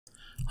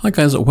Hi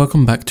guys,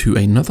 welcome back to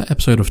another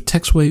episode of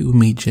TextWay with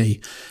me, Jay.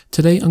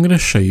 Today I'm going to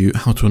show you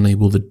how to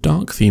enable the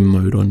dark theme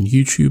mode on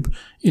YouTube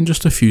in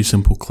just a few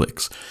simple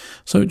clicks.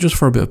 So just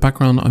for a bit of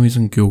background, I'm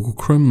using Google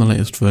Chrome, the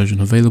latest version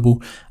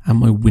available, and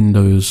my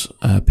Windows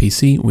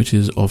PC, which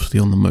is obviously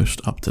on the most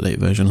up-to-date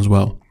version as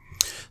well.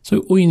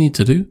 So all you need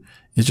to do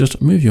is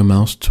just move your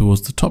mouse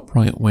towards the top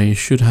right where you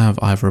should have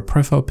either a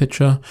profile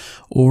picture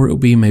or it'll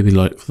be maybe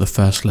like the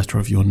first letter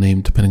of your name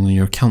depending on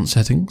your account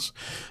settings.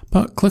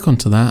 But click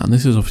onto that, and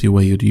this is obviously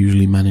where you'd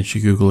usually manage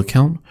your Google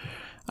account.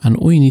 And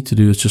all you need to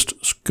do is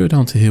just go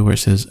down to here where it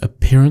says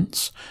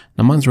Appearance.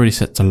 Now mine's already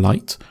set to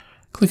light.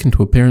 Click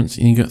into Appearance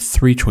and you get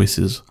three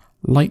choices: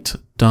 light,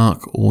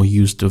 dark, or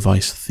use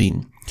device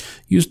theme.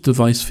 Use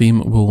device theme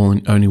will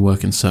only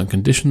work in certain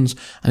conditions,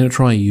 and you'll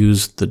try to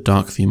use the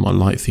dark theme or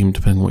light theme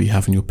depending on what you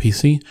have on your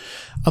PC.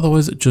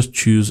 Otherwise, just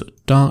choose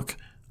dark,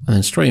 and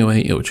then straight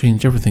away it will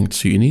change everything to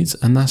suit your needs,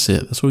 and that's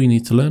it. That's all you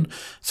need to learn.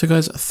 So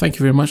guys, thank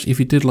you very much. If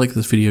you did like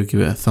this video, give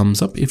it a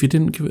thumbs up. If you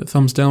didn't, give it a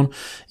thumbs down.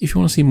 If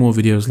you want to see more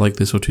videos like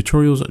this or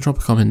tutorials, drop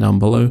a comment down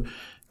below.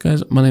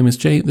 Guys, my name is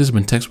Jay. This has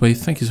been TextWay.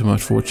 Thank you so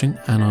much for watching,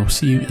 and I'll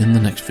see you in the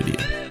next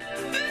video.